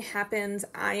X thing happens,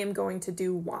 I am going to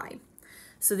do Y.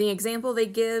 So the example they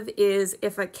give is,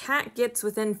 if a cat gets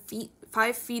within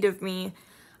 5 feet of me,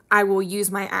 I will use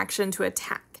my action to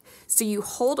attack. So you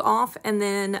hold off, and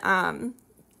then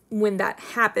when that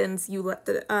happens, you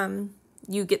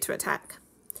get to attack.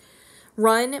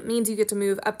 Run means you get to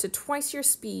move up to twice your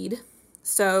speed.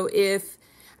 So if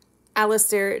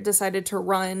Alistair decided to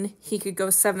run, he could go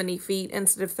 70 feet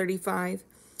instead of 35.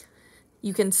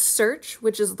 You can search,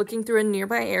 which is looking through a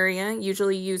nearby area,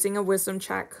 usually using a wisdom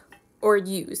check, or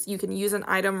use. You can use an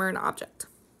item or an object.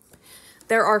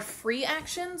 There are free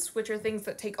actions, which are things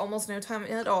that take almost no time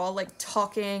at all, like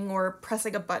talking or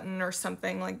pressing a button or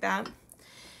something like that.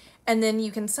 And then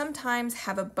you can sometimes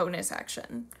have a bonus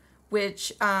action,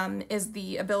 which is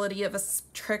the ability of a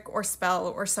trick or spell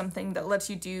or something that lets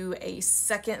you do a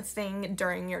second thing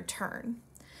during your turn.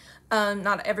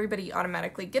 Not everybody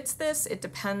automatically gets this. It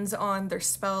depends on their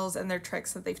spells and their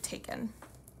tricks that they've taken.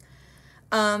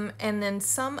 And then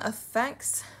some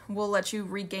effects will let you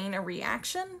regain a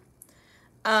reaction.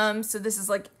 So this is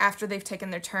like after they've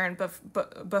taken their turn,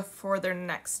 before their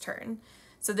next turn.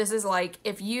 So this is like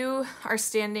if you are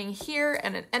standing here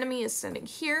and an enemy is standing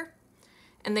here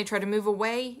and they try to move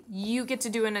away, you get to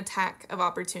do an attack of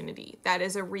opportunity. That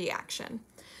is a reaction.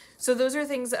 So those are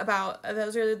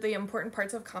those are the important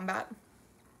parts of combat.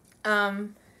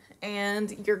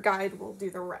 And your guide will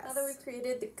do the rest. Now that we've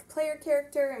created the player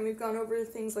character and we've gone over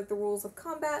things like the rules of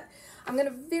combat, I'm going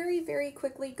to very, very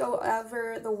quickly go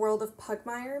over the world of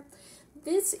Pugmire.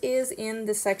 This is in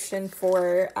the section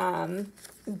for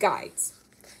guides.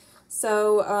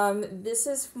 So this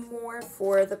is more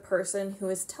for the person who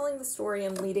is telling the story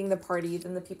and leading the party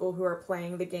than the people who are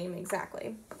playing the game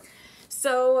exactly.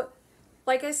 So,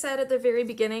 like I said at the very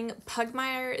beginning,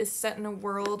 Pugmire is set in a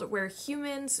world where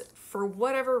humans, for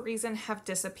whatever reason, have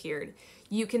disappeared.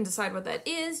 You can decide what that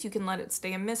is, you can let it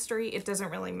stay a mystery, it doesn't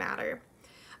really matter.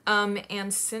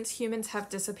 And since humans have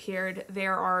disappeared,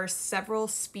 there are several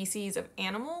species of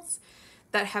animals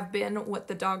that have been what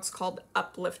the dogs called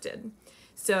uplifted.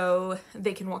 So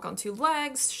they can walk on two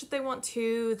legs should they want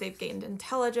to, they've gained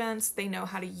intelligence, they know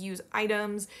how to use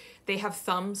items, they have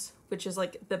thumbs, which is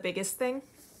like the biggest thing.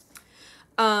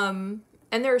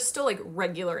 And there are still like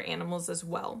regular animals as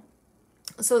well.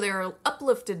 So there are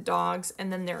uplifted dogs,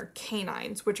 and then there are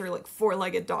canines, which are like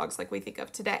four-legged dogs like we think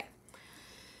of today.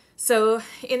 So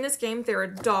in this game, there are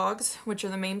dogs, which are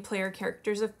the main player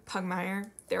characters of Pugmire.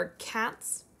 There are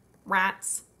cats,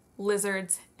 rats,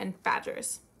 lizards, and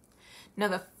badgers. Now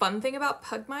the fun thing about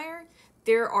Pugmire,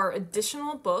 there are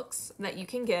additional books that you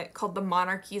can get called the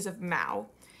Monarchies of Mao,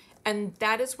 and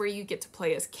that is where you get to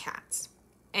play as cats.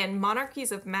 And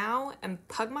Monarchies of Mao and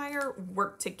Pugmire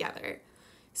work together.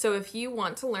 So if you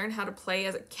want to learn how to play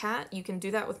as a cat, you can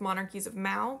do that with Monarchies of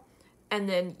Mao and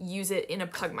then use it in a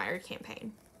Pugmire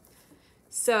campaign.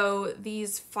 So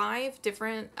these 5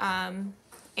 different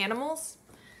animals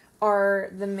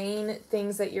are the main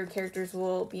things that your characters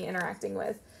will be interacting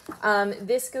with.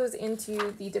 This goes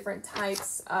into the different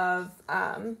types of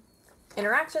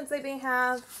interactions they may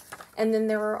have. And then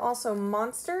there are also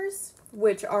monsters,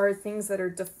 which are things that are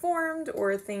deformed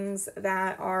or things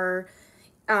that are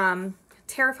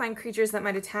terrifying creatures that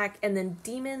might attack, and then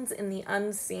demons in the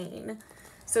unseen.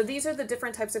 So these are the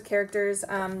different types of characters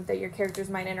that your characters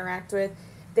might interact with.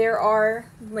 There are,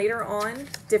 later on,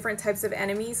 different types of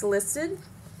enemies listed.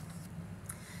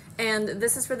 And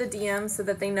this is for the DM so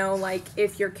that they know, like,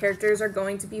 if your characters are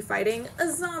going to be fighting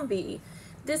a zombie.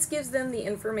 This gives them the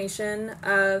information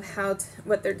of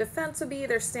what their defense would be,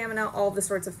 their stamina, all the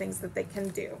sorts of things that they can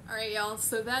do. Alright, y'all,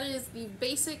 so that is the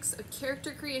basics of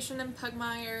character creation in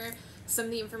Pugmire, some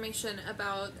of the information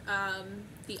about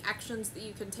the actions that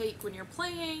you can take when you're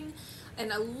playing,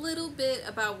 and a little bit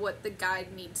about what the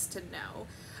guide needs to know.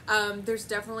 There's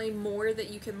definitely more that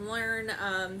you can learn.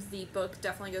 The book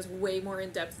definitely goes way more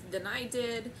in depth than I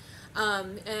did,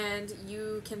 and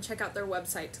you can check out their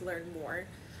website to learn more.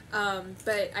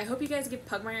 But I hope you guys give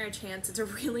Pugmire a chance. It's a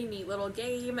really neat little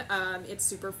game. It's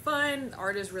super fun. The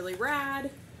art is really rad.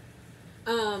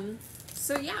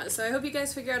 So yeah, so I hope you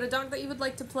guys figure out a dog that you would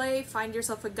like to play, find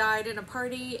yourself a guide in a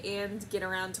party, and get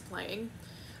around to playing.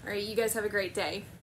 Alright, you guys have a great day.